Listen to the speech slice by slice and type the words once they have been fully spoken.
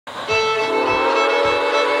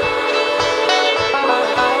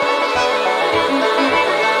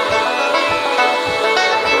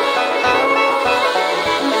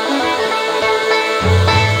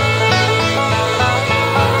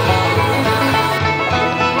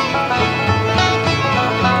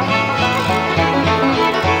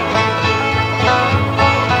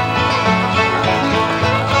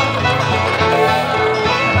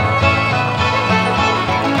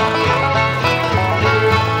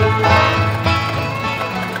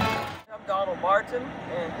Martin,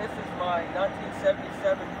 and this is my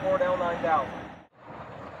 1977 Ford L9000.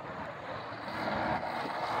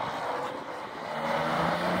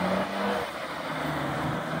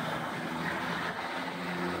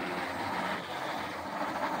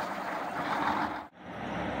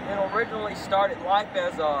 It originally started life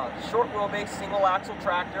as a short wheelbase single axle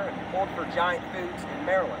tractor and pulled for Giant Foods in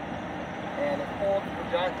Maryland. And it pulled for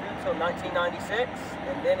Giant Foods until 1996,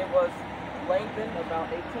 and then it was lengthened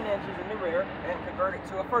about 18 inches in the rear and converted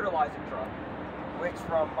to a fertilizer truck, which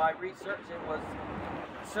from my research it was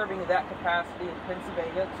serving that capacity in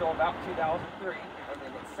Pennsylvania until about 2003, and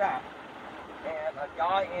then it sat. And a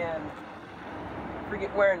guy in, I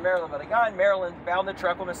forget where in Maryland, but a guy in Maryland found the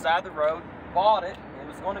truck on the side of the road, bought it. It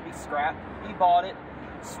was going to be scrapped. He bought it,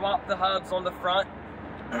 swapped the hubs on the front,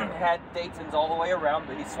 had Daytons all the way around,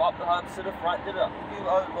 but he swapped the hubs to the front, did a few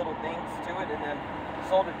other little things to it, and then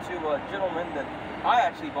sold it to a gentleman that I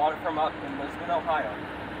actually bought it from up in Lisbon, Ohio.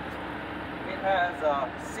 It has a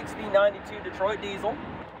 1692 Detroit diesel.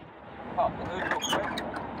 Pop the hood real quick.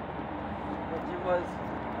 It was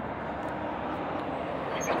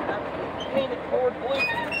painted Ford blue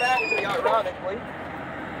from the factory, ironically.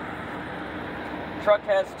 The truck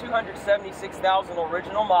has 276,000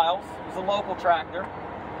 original miles. It was a local tractor.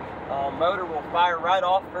 Motor will fire right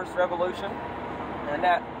off first revolution, and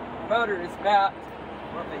that motor is backed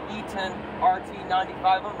with an E10 RT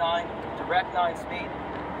 9509 direct 9-speed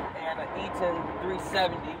and an E10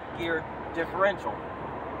 370 geared differential.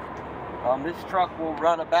 This truck will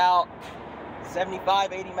run about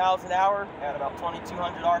 75-80 miles an hour at about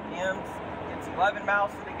 2,200 RPMs. It's 11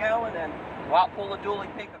 miles to the gallon and will outpull a dually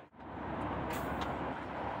pickup.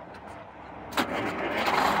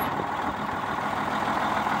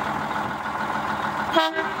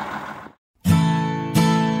 Huh?